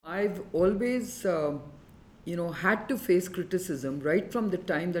I've always, had to face criticism right from the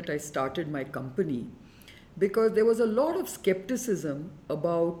time that I started my company because there was a lot of skepticism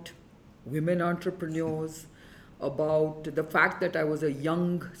about women entrepreneurs, about the fact that I was a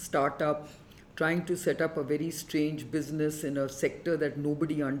young startup trying to set up a very strange business in a sector that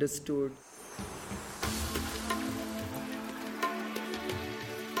nobody understood.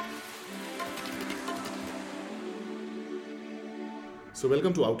 So,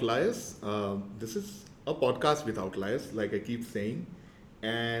 welcome to Outliers. This is a podcast with outliers, like I keep saying.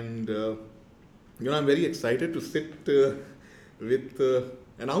 And, I'm very excited to sit with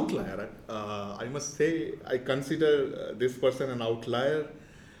an outlier. I must say, I consider this person an outlier.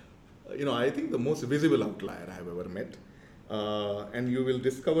 I think the most visible outlier I have ever met. And you will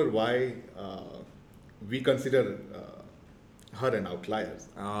discover why we consider her an outlier.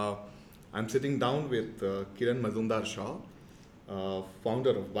 I'm sitting down with Kiran Mazumdar-Shaw, founder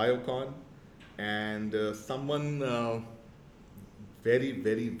of Biocon, and someone very,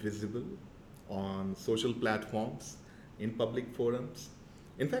 very visible on social platforms, in public forums.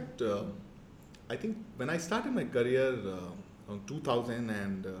 In fact, I think when I started my career in 2000,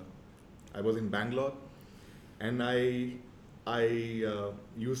 and I was in Bangalore, and I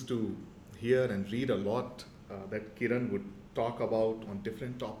used to hear and read a lot that Kiran would talk about on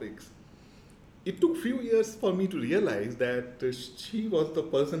different topics. It took few years for me to realize that she was the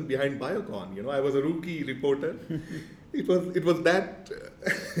person behind Biocon. I was a rookie reporter. It was that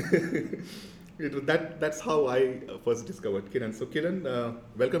that's how I first discovered Kiran. So Kiran,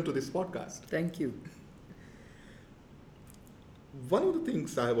 welcome to this podcast. Thank you. One of the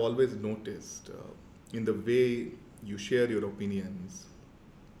things I have always noticed in the way you share your opinions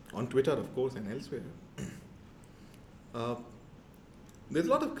on Twitter, of course, and elsewhere. There's a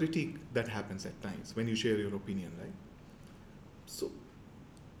lot of critique that happens at times when you share your opinion, right? So,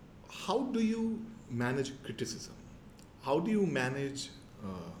 how do you manage criticism? How do you manage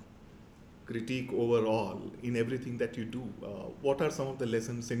critique overall in everything that you do? What are some of the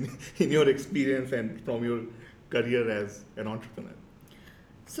lessons in your experience and from your career as an entrepreneur?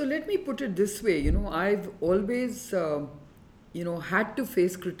 So let me put it this way, I've always, had to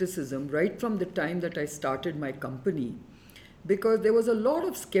face criticism right from the time that I started my company because there was a lot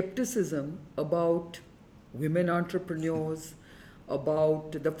of skepticism about women entrepreneurs,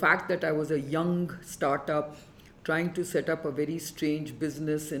 about the fact that I was a young startup trying to set up a very strange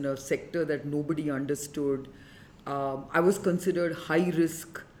business in a sector that nobody understood. I was considered high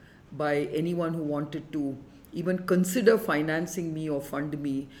risk by anyone who wanted to even consider financing me or fund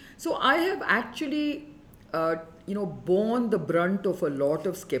me. So I have actually, borne the brunt of a lot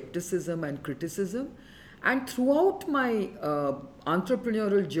of skepticism and criticism. And throughout my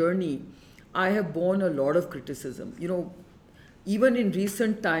entrepreneurial journey, I have borne a lot of criticism. Even in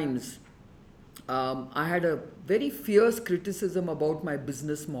recent times, I had a very fierce criticism about my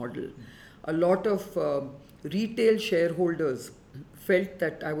business model. A lot of retail shareholders felt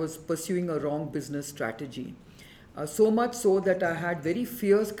that I was pursuing a wrong business strategy. So much so that I had very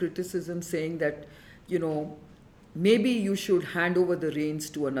fierce criticism saying that, maybe you should hand over the reins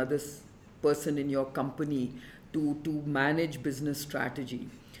to another person in your company to manage business strategy.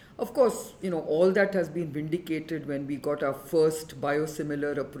 Of course, all that has been vindicated when we got our first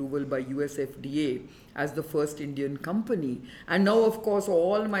biosimilar approval by US FDA as the first Indian company. And now, of course,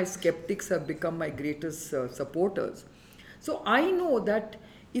 all my skeptics have become my greatest supporters. So I know that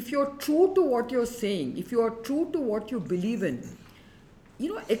if you're true to what you're saying, if you are true to what you believe in,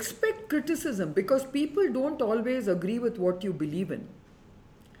 expect criticism because people don't always agree with what you believe in.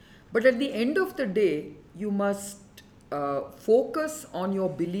 But at the end of the day, you must focus on your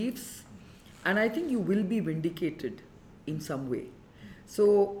beliefs, and I think you will be vindicated in some way.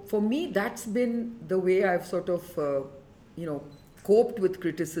 So for me, that's been the way I've sort of, coped with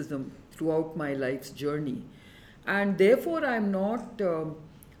criticism throughout my life's journey. And therefore, I'm not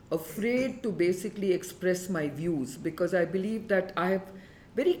afraid to basically express my views because I believe that I have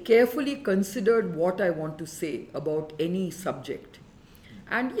very carefully considered what I want to say about any subject.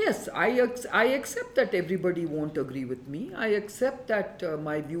 And yes, I accept that everybody won't agree with me. I accept that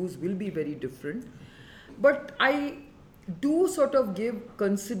my views will be very different. But I do sort of give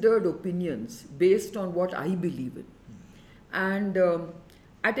considered opinions based on what I believe in. And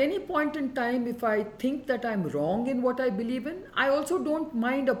at any point in time, if I think that I'm wrong in what I believe in, I also don't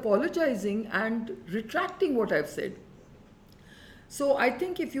mind apologizing and retracting what I've said. So I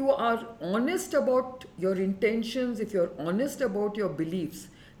think if you are honest about your intentions, if you're honest about your beliefs,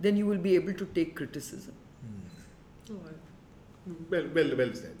 then you will be able to take criticism.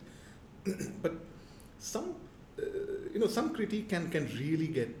 Well said. But some some critique can really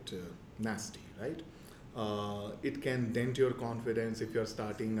get nasty, right? It can dent your confidence if you're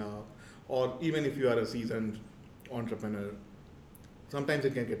starting up, or even if you are a seasoned entrepreneur. Sometimes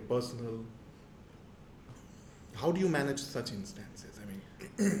it can get personal. How do you manage such instances? I mean,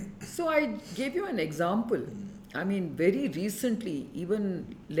 So I gave you an example. I mean, very recently,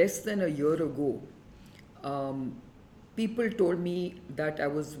 even less than a year ago, um, people told me that I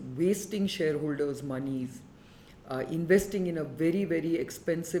was wasting shareholders' monies, investing in a very, very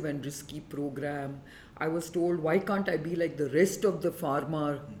expensive and risky program. I was told, why can't I be like the rest of the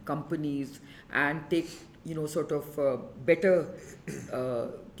pharma companies and take, sort of better,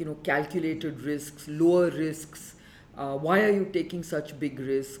 calculated risks, lower risks? Why are you taking such big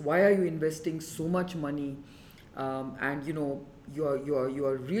risks? Why are you investing so much money? And you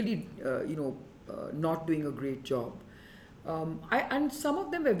are really not doing a great job. And some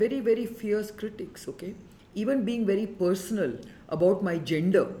of them were very, very fierce critics. Okay, even being very personal about my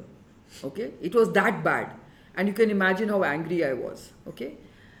gender. Okay, it was that bad, and you can imagine how angry I was. Okay,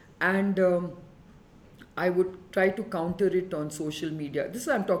 and I would try to counter it on social media. This is,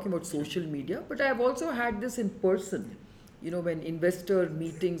 I'm talking about social media, but I have also had this in person. When investor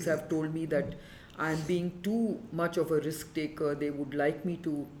meetings have told me that I'm being too much of a risk taker, they would like me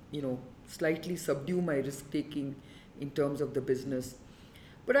to, slightly subdue my risk taking in terms of the business.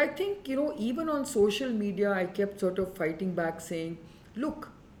 But I think, even on social media, I kept sort of fighting back saying, look,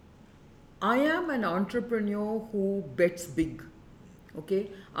 I am an entrepreneur who bets big.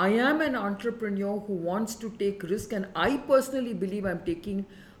 Okay, I am an entrepreneur who wants to take risk, and I personally believe I'm taking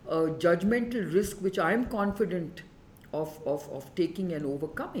a judgmental risk which I am confident of taking and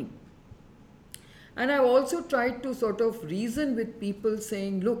overcoming. And I've also tried to sort of reason with people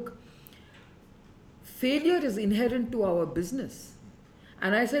saying, look, failure is inherent to our business.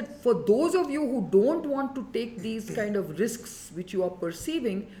 And I said, for those of you who don't want to take these kind of risks which you are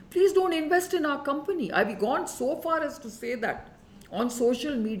perceiving, please don't invest in our company. I've gone so far as to say that on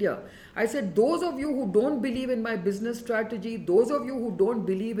social media. I said, those of you who don't believe in my business strategy, those of you who don't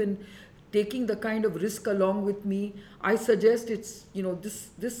believe in taking the kind of risk along with me, I suggest it's,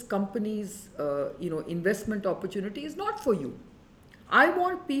 this company's, investment opportunity is not for you. I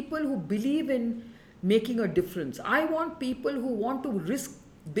want people who believe in making a difference. I want people who want to risk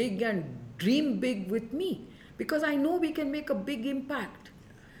big and dream big with me, because I know we can make a big impact.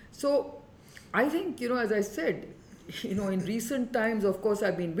 So I think, as I said, in recent times, of course,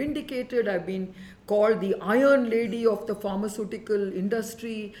 I've been vindicated. I've been called the Iron Lady of the pharmaceutical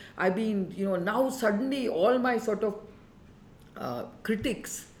industry. I've been, now suddenly all my sort of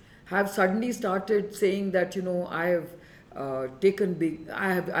critics have suddenly started saying that, I have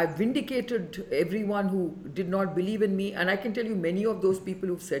I've vindicated everyone who did not believe in me. And I can tell you, many of those people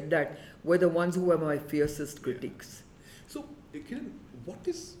who've said that were the ones who were my fiercest critics. So, Kiran, what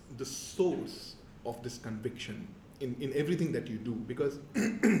is the source of this conviction in everything that you do? Because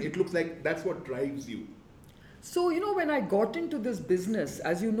it looks like that's what drives you. So, when I got into this business,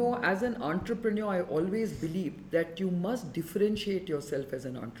 as you know, as an entrepreneur, I always believed that you must differentiate yourself as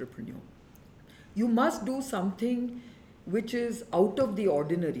an entrepreneur. You must do something which is out of the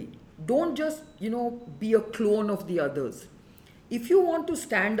ordinary. Don't just, be a clone of the others. If you want to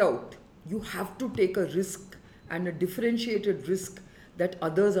stand out, you have to take a risk, and a differentiated risk that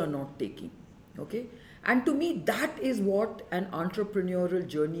others are not taking. Okay? And to me, that is what an entrepreneurial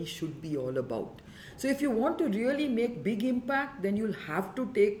journey should be all about. So if you want to really make big impact, then you'll have to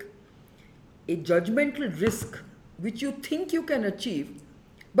take a judgmental risk which you think you can achieve,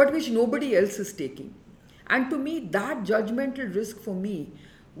 but which nobody else is taking. And to me, that judgmental risk for me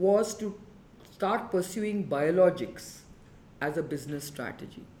was to start pursuing biologics as a business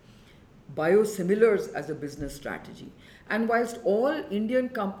strategy, biosimilars as a business strategy. And whilst all Indian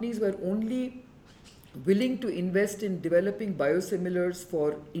companies were only willing to invest in developing biosimilars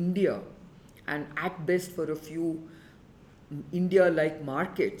for India, and at best for a few India-like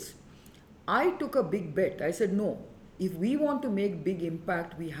markets, I took a big bet. I said, no, if we want to make big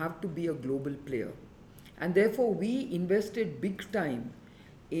impact, we have to be a global player. And therefore, we invested big time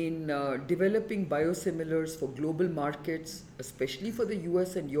in developing biosimilars for global markets, especially for the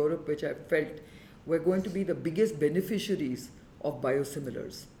US and Europe, which I felt were going to be the biggest beneficiaries of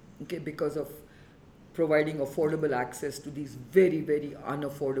biosimilars, okay, because of providing affordable access to these very, very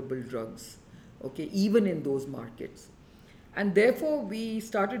unaffordable drugs, okay, even in those markets. And therefore, we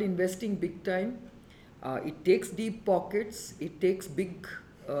started investing big time. It takes deep pockets. It takes big,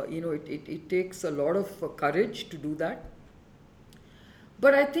 it takes a lot of courage to do that.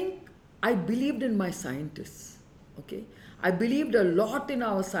 But I think I believed in my scientists, okay. I believed a lot in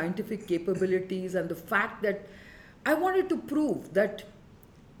our scientific capabilities and the fact that I wanted to prove that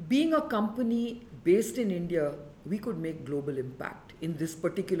being a company based in India, we could make global impact in this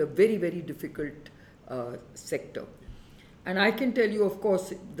particular very, very difficult sector. And I can tell you, of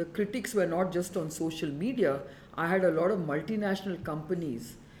course, the critics were not just on social media. I had a lot of multinational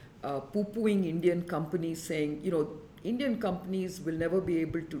companies poo-pooing Indian companies, saying, Indian companies will never be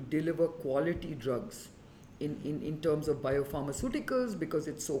able to deliver quality drugs in terms of biopharmaceuticals because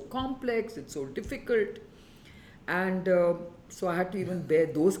it's so complex, it's so difficult. And so I had to even bear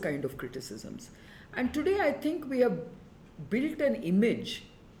those kind of criticisms. And today I think we have built an image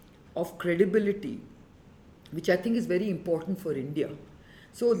of credibility, which I think is very important for India.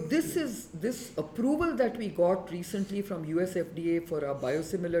 So this approval that we got recently from US FDA for our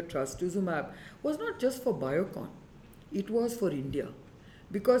biosimilar trastuzumab was not just for Biocon, it was for India.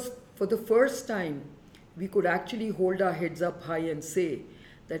 Because for the first time, we could actually hold our heads up high and say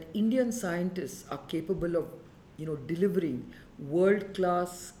that Indian scientists are capable of delivering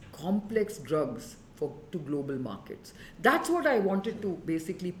world-class complex drugs to global markets. That's what I wanted to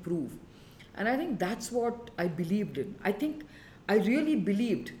basically prove. And I think that's what I believed in. I think I really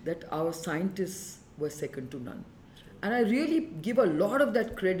believed that our scientists were second to none. And I really give a lot of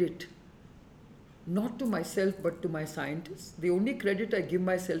that credit, not to myself, but to my scientists. The only credit I give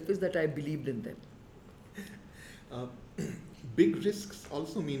myself is that I believed in them. Uh, Big risks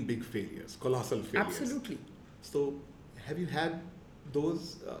also mean big failures, colossal failures. Absolutely. So, have you had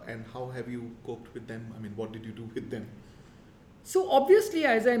those and how have you coped with them? I mean, what did you do with them? So obviously,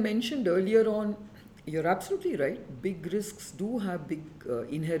 as I mentioned earlier on, you're absolutely right. Big risks do have big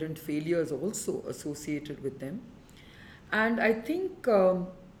inherent failures also associated with them. And I think,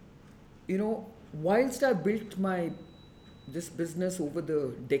 whilst I built this business over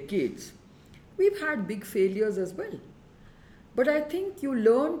the decades, we've had big failures as well. But I think you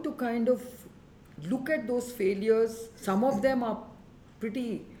learn to kind of look at those failures. Some of them are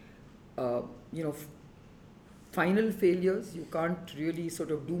pretty, final failures. You can't really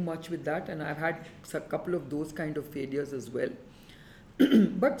sort of do much with that. And I've had a couple of those kind of failures as well.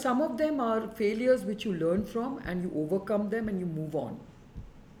 But some of them are failures which you learn from and you overcome them and you move on.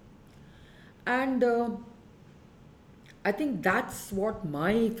 And I think that's what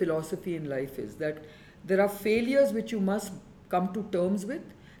my philosophy in life is, that there are failures which you must come to terms with,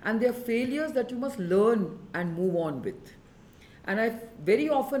 and there are failures that you must learn and move on with. And I very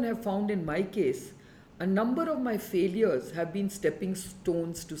often have found in my case, a number of my failures have been stepping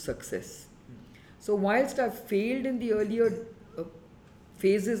stones to success. So whilst I've failed in the earlier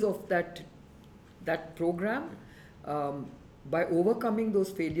phases of that program, by overcoming those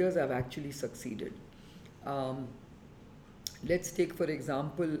failures, I've actually succeeded. Let's take, for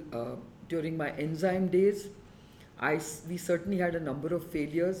example, during my enzyme days, we certainly had a number of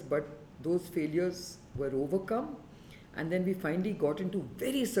failures, but those failures were overcome. And then we finally got into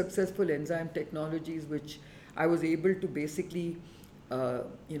very successful enzyme technologies, which I was able to basically,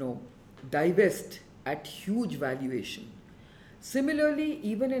 divest at huge valuation. Similarly,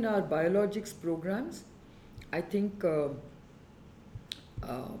 even in our biologics programs, I think, for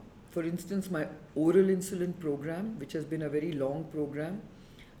instance, my oral insulin program, which has been a very long program,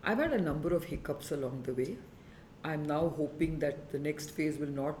 I've had a number of hiccups along the way. I'm now hoping that the next phase will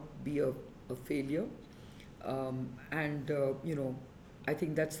not be a failure. I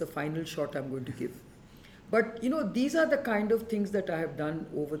think that's the final shot I'm going to give. But, these are the kind of things that I have done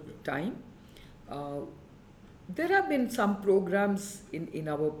over time. There have been some programs in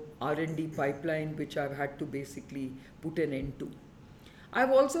our R&D pipeline which I've had to basically put an end to.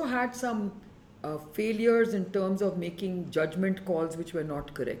 I've also had some failures in terms of making judgment calls which were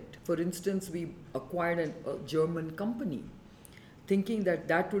not correct. For instance, we acquired a German company, thinking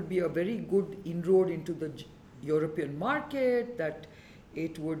that would be a very good inroad into the European market, that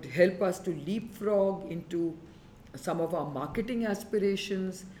it would help us to leapfrog into some of our marketing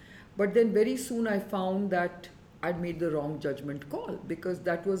aspirations. But then very soon I found that I'd made the wrong judgment call, because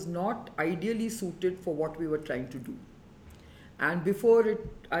that was not ideally suited for what we were trying to do. And before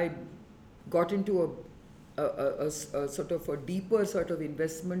I got into a sort of a deeper sort of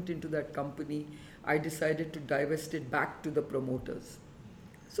investment into that company, I decided to divest it back to the promoters.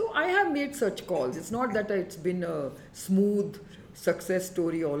 So I have made such calls. It's not that it's been a smooth success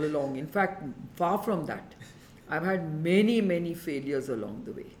story all along. In fact, far from that. I've had many, many failures along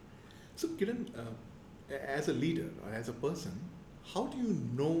the way. So Kiran, as a leader or as a person, how do you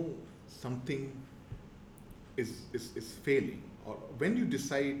know something is failing? Or when you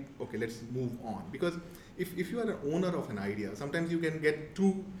decide, okay, let's move on? Because if you are an owner of an idea, sometimes you can get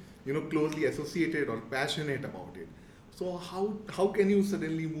too closely associated or passionate about it. So how can you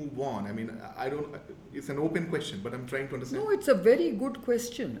suddenly move on? I mean, I don't. It's an open question, but I'm trying to understand. No, it's a very good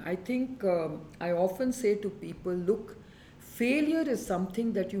question. I think I often say to people, look, failure is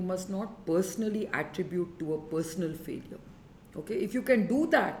something that you must not personally attribute to a personal failure. Okay, if you can do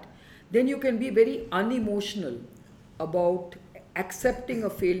that, then you can be very unemotional about accepting a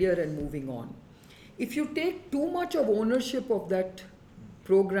failure and moving on. If you take too much of ownership of that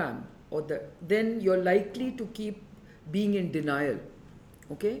program or then you're likely to keep being in denial.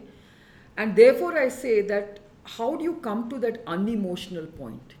 Okay, and therefore I say that how do you come to that unemotional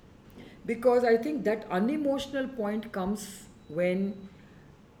point? Because I think that unemotional point comes when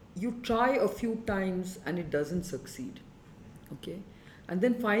you try a few times and it doesn't succeed. Okay, and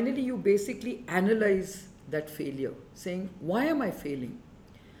then finally you basically analyze that failure, saying, why am I failing?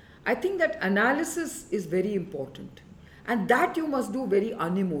 I think that analysis is very important, and that you must do very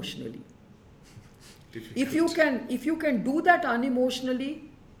unemotionally. Difficult. If you can do that unemotionally,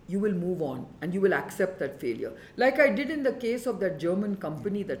 you will move on and you will accept that failure, like I did in the case of that German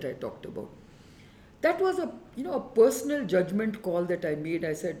company that I talked about. That was a personal judgment call that I made.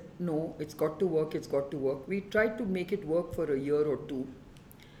 I said, no, it's got to work, it's got to work. We tried to make it work for a year or two,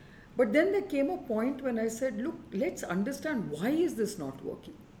 but then there came a point when I said, look, let's understand, why is this not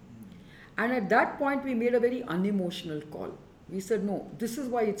working? And at that point we made a very unemotional call. We said, no, this is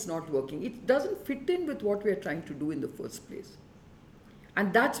why it's not working. It doesn't fit in with what we are trying to do in the first place.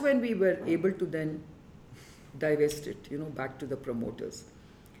 And that's when we were able to then divest it, back to the promoters.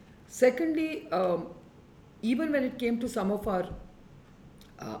 Secondly, even when it came to some of our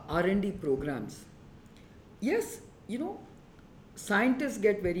R&D programs, yes, scientists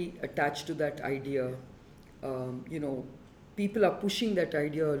get very attached to that idea. People are pushing that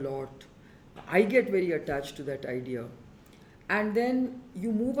idea a lot. I get very attached to that idea. And then you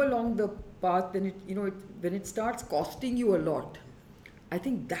move along the path, then when it starts costing you a lot, I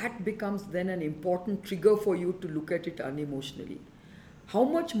think that becomes then an important trigger for you to look at it unemotionally. How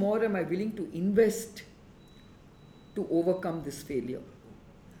much more am I willing to invest to overcome this failure?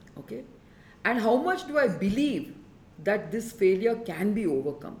 Okay? And how much do I believe that this failure can be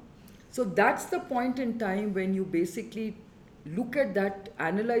overcome? So that's the point in time when you basically look at that,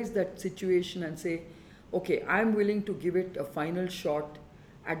 analyze that situation and say, okay, I'm willing to give it a final shot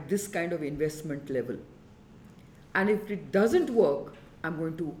at this kind of investment level. And if it doesn't work, I'm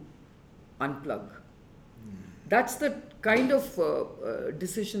going to unplug. That's the kind of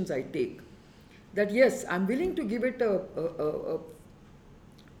decisions I take. That yes, I'm willing to give it a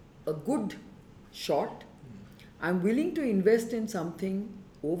good shot. I'm willing to invest in something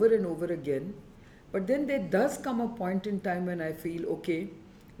over and over again. But then there does come a point in time when I feel, okay,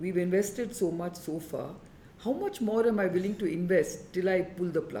 we've invested so much so far. How much more am I willing to invest till I pull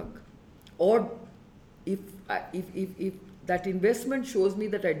the plug? Or if that investment shows me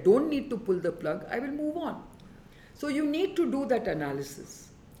that I don't need to pull the plug, I will move on. So you need to do that analysis.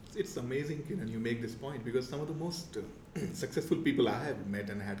 It's amazing, Kiran, you make this point, because some of the most successful people I have met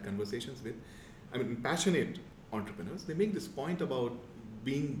and had conversations with, I mean, passionate entrepreneurs, they make this point about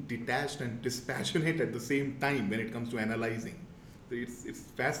being detached and dispassionate at the same time when it comes to analyzing. So it's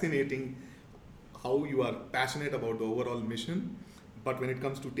fascinating how you are passionate about the overall mission, but when it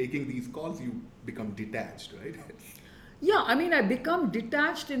comes to taking these calls, you become detached, right? Yeah, I mean, I become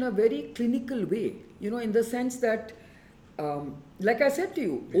detached in a very clinical way, in the sense that, like I said to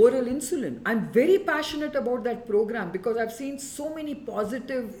you, oral insulin, I'm very passionate about that program because I've seen so many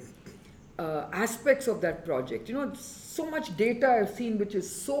positive aspects of that project. So much data I've seen which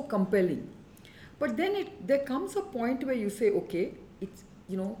is so compelling. But then there comes a point where you say, okay,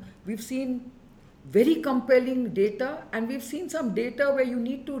 we've seen very compelling data, and we've seen some data where you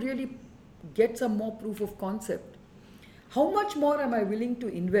need to really get some more proof of concept. How much more am I willing to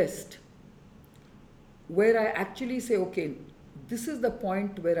invest where I actually say, okay, this is the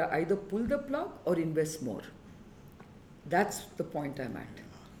point where I either pull the plug or invest more? That's the point I'm at.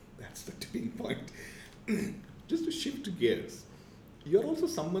 That's the tipping point. Just to shift gears, you're also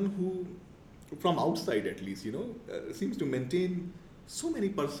someone who, from outside at least, seems to maintain so many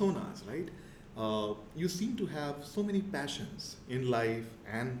personas, right? You seem to have so many passions in life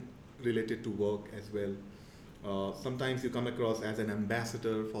and related to work as well. Sometimes you come across as an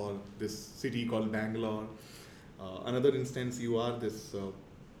ambassador for this city called Bangalore. Another instance, you are this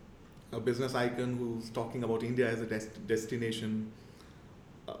a business icon who's talking about India as a destination.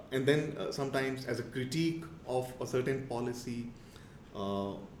 And then sometimes as a critique of a certain policy.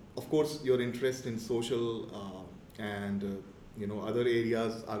 Of course, your interest in social and other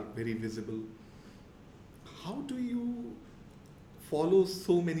areas are very visible. How do you follow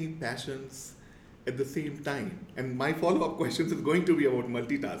so many passions at the same time? And my follow-up questions is going to be about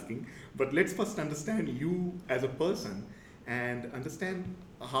multitasking, but let's first understand you as a person and understand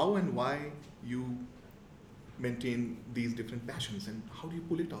how and why you maintain these different passions and how do you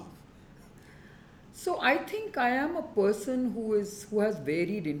pull it off? So I think I am a person who has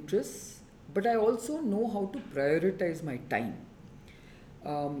varied interests, but I also know how to prioritize my time.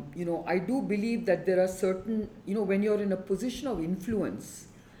 I do believe that there are certain, when you're in a position of influence,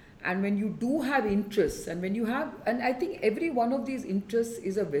 and when you do have interests, and when you have, and I think every one of these interests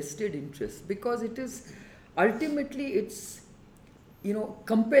is a vested interest, because it is ultimately it's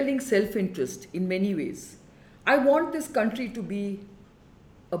compelling self-interest in many ways. I want this country to be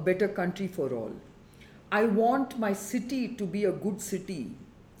a better country for all. I want my city to be a good city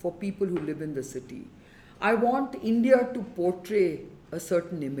for people who live in the city. I want India to portray a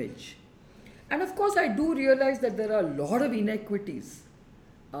certain image. And of course, I do realize that there are a lot of inequities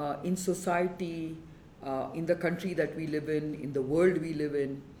in society, in the country that we live in the world we live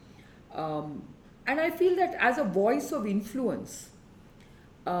in. And I feel that as a voice of influence,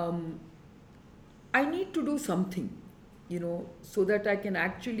 I need to do something, so that I can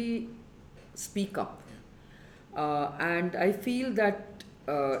actually speak up. And I feel that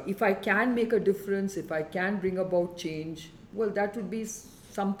if I can make a difference, if I can bring about change, well, that would be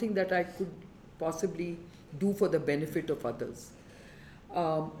something that I could possibly do for the benefit of others.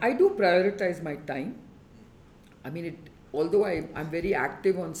 I do prioritize my time. I mean, although I'm very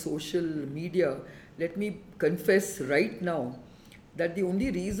active on social media, let me confess right now that the only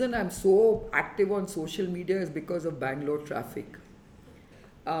reason I'm so active on social media is because of Bangalore traffic.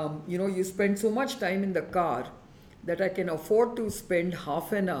 You spend so much time in the car that I can afford to spend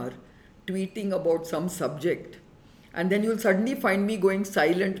half an hour tweeting about some subject. And then you'll suddenly find me going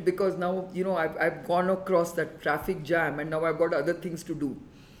silent because now, I've gone across that traffic jam and now I've got other things to do.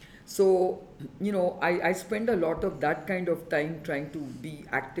 So, I spend a lot of that kind of time trying to be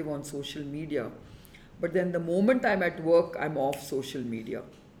active on social media. But then the moment I'm at work, I'm off social media.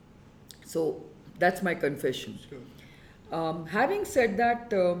 So that's my confession. Sure. Having said that,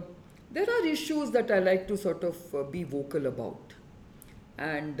 there are issues that I like to sort of be vocal about.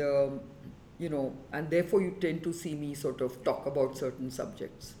 And, and therefore you tend to see me sort of talk about certain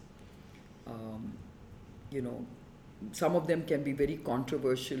subjects. Um, you know, some of them can be very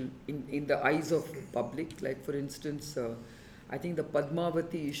controversial in the eyes of public. Like, for instance, I think the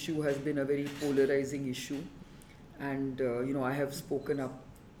Padmavati issue has been a very polarizing issue. And, I have spoken up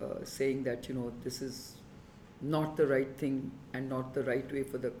saying that, this is not the right thing and not the right way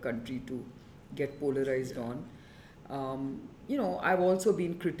for the country to get polarized on. I've also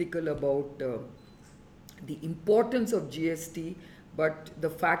been critical about the importance of GST, but the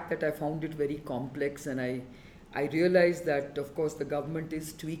fact that I found it very complex, and I realized that, of course, the government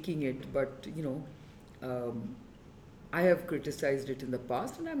is tweaking it, but, I have criticized it in the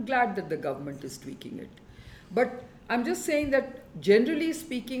past, and I'm glad that the government is tweaking it. But I'm just saying that, generally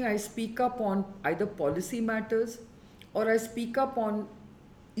speaking, I speak up on either policy matters or I speak up on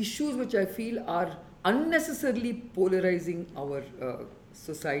issues which I feel are unnecessarily polarizing our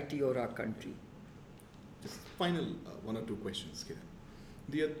society or our country. Just final one or two questions,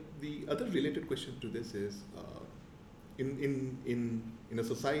 Kiran. The other related question to this is, in a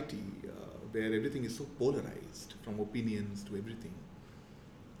society where everything is so polarized, from opinions to everything,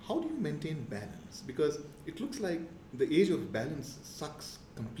 how do you maintain balance? Because it looks like the age of balance sucks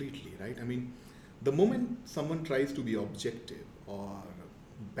completely, right? I mean, the moment someone tries to be objective or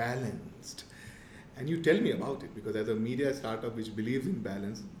balanced, and you tell me about it, because as a media startup which believes in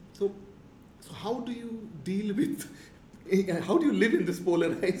balance, so how do you deal with, how do you live in this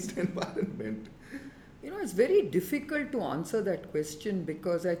polarized environment? It's very difficult to answer that question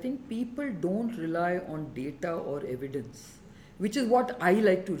because I think people don't rely on data or evidence, which is what I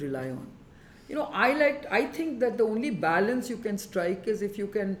like to rely on. I think that the only balance you can strike is if you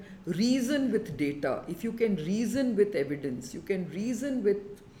can reason with data, if you can reason with evidence, you can reason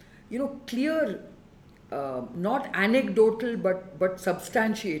with, clear, not anecdotal, but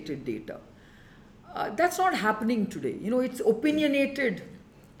substantiated data. That's not happening today. It's opinionated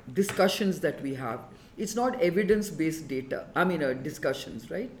discussions that we have. It's not evidence-based discussions,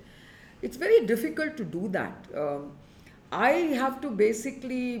 right? It's very difficult to do that. I have to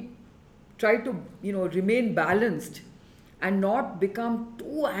basically try to, remain balanced and not become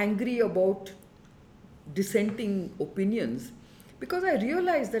too angry about dissenting opinions, because I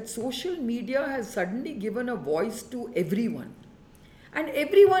realize that social media has suddenly given a voice to everyone. And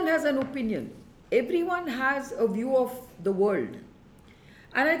everyone has an opinion. Everyone has a view of the world.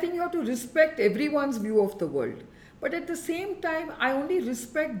 And I think you have to respect everyone's view of the world. But at the same time, I only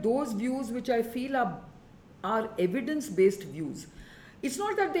respect those views which I feel are evidence based views. It's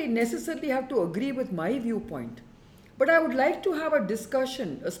not that they necessarily have to agree with my viewpoint, but I would like to have a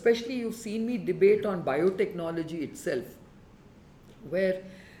discussion, especially you've seen me debate on biotechnology itself, where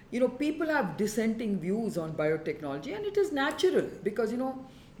people have dissenting views on biotechnology, and it is natural because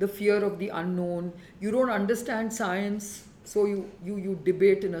the fear of the unknown. You don't understand science, so you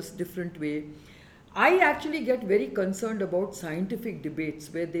debate in a different way. I actually get very concerned about scientific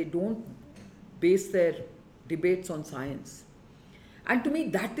debates where they don't base their debates on science. And to me,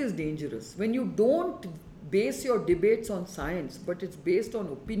 that is dangerous. When you don't base your debates on science, but it's based on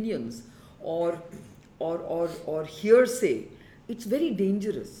opinions or or hearsay, it's very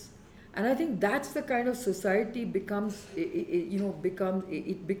dangerous. And I think that's the kind of society becomes,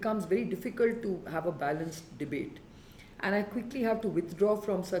 it becomes very difficult to have a balanced debate. And I quickly have to withdraw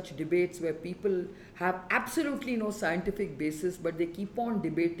from such debates where people have absolutely no scientific basis, but they keep on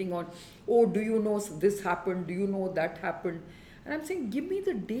debating on, oh, do you know this happened? Do you know that happened? And I'm saying, give me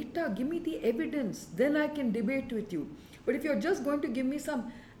the data, give me the evidence, then I can debate with you. But if you're just going to give me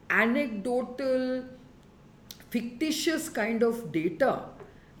some anecdotal, fictitious kind of data,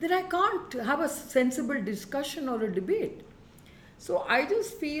 then I can't have a sensible discussion or a debate. So I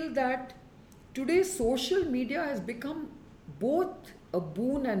just feel that today social media has become both a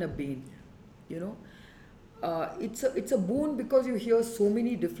boon and a bane. You know, it's a boon because you hear so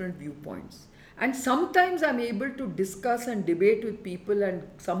many different viewpoints, and sometimes I'm able to discuss and debate with people and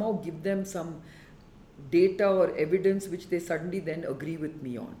somehow give them some data or evidence which they suddenly then agree with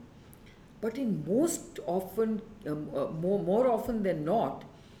me on. But in most often, more often than not,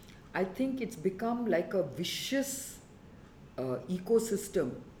 I think it's become like a vicious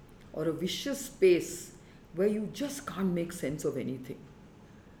ecosystem or a vicious space where you just can't make sense of anything.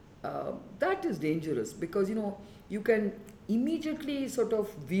 That is dangerous because you can immediately sort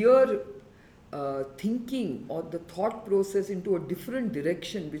of veer thinking or the thought process into a different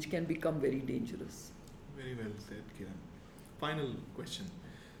direction, which can become very dangerous. Very well said, Kiran. Final question.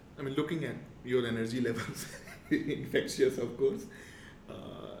 I mean, looking at your energy levels, infectious, of course,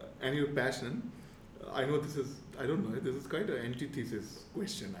 and your passion, I know this is quite an antithesis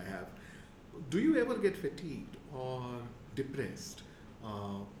question I have. Do you ever get fatigued or depressed,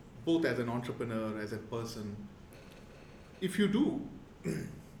 both as an entrepreneur, as a person? If you do,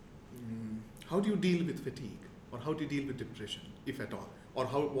 how do you deal with fatigue, or how do you deal with depression, if at all? Or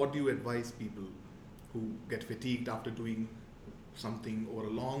what do you advise people who get fatigued after doing something over a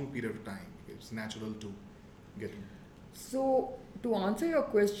long period of time? It's natural to get. So, to answer your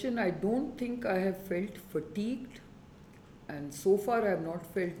question, I don't think I have felt fatigued, and so far I have not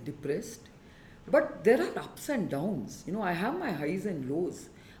felt depressed. But there are ups and downs. I have my highs and lows.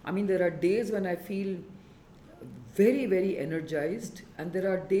 I mean, there are days when I feel very, very energized, and there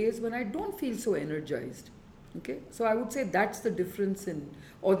are days when I don't feel so energized. Okay, so I would say that's the difference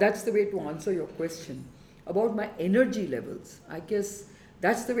or that's the way to answer your question about my energy levels. I guess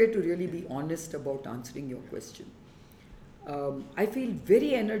that's the way to really be honest about answering your question. I feel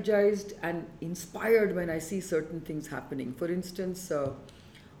very energized and inspired when I see certain things happening. For instance,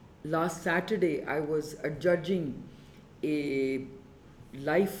 last Saturday I was judging a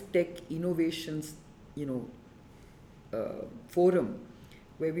life tech innovations, forum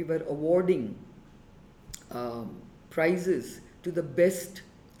where we were awarding prizes to the best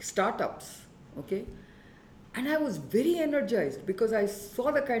startups. Okay, and I was very energized because I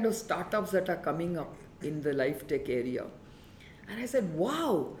saw the kind of startups that are coming up in the life tech area. And I said,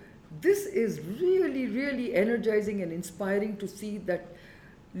 wow, this is really, really energizing and inspiring to see that.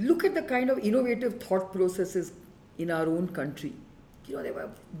 Look at the kind of innovative thought processes in our own country. There were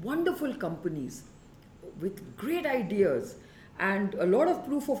wonderful companies with great ideas and a lot of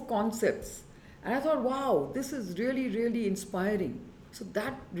proof of concepts. And I thought, wow, this is really, really inspiring. So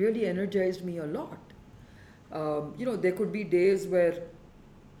that really energized me a lot. There could be days where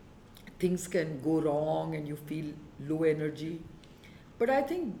things can go wrong and you feel low energy. But I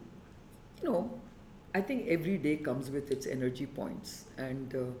think, every day comes with its energy points.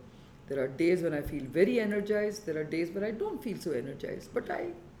 And there are days when I feel very energized. There are days when I don't feel so energized. But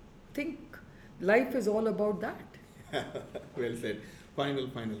I think life is all about that. Well said. Final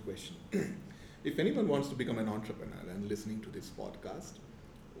question. If anyone wants to become an entrepreneur and listening to this podcast,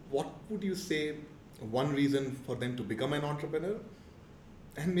 what would you say one reason for them to become an entrepreneur,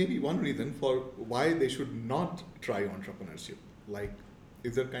 and maybe one reason for why they should not try entrepreneurship? Like,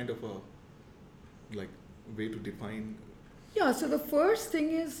 is there kind of a way to define? Yeah, so the first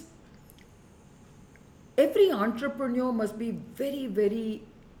thing is every entrepreneur must be very, very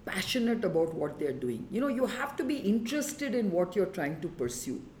passionate about what they're doing. You have to be interested in what you're trying to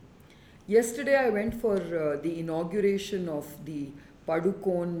pursue. Yesterday, I went for the inauguration of the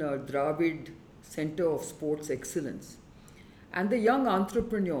Padukone Dravid Center of Sports Excellence. And the young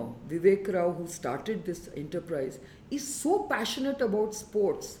entrepreneur, Vivek Rao, who started this enterprise, is so passionate about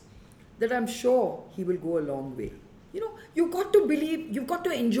sports that I'm sure he will go a long way. You've got to believe, you've got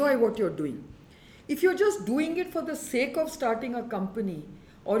to enjoy what you're doing. If you're just doing it for the sake of starting a company,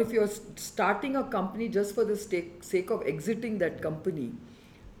 or if you're starting a company just for the sake of exiting that company,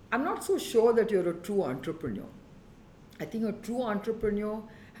 I'm not so sure that you're a true entrepreneur. I think a true entrepreneur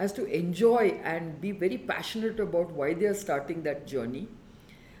has to enjoy and be very passionate about why they are starting that journey.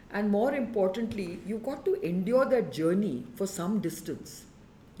 And more importantly, you've got to endure that journey for some distance,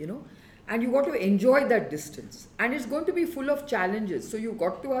 and you've got to enjoy that distance. And it's going to be full of challenges. So you've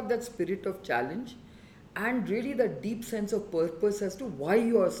got to have that spirit of challenge and really that deep sense of purpose as to why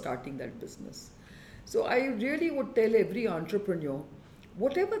you are starting that business. So I really would tell every entrepreneur,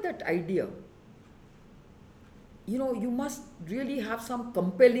 whatever that idea, you must really have some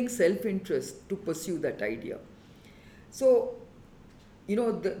compelling self-interest to pursue that idea. So,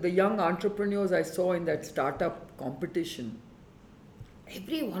 the young entrepreneurs I saw in that startup competition,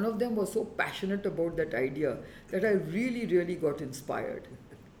 every one of them was so passionate about that idea that I really, really got inspired.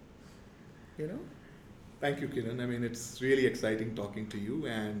 Thank you, Kiran. I mean, it's really exciting talking to you,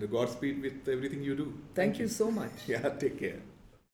 and Godspeed with everything you do. Thank you so much. Yeah, take care.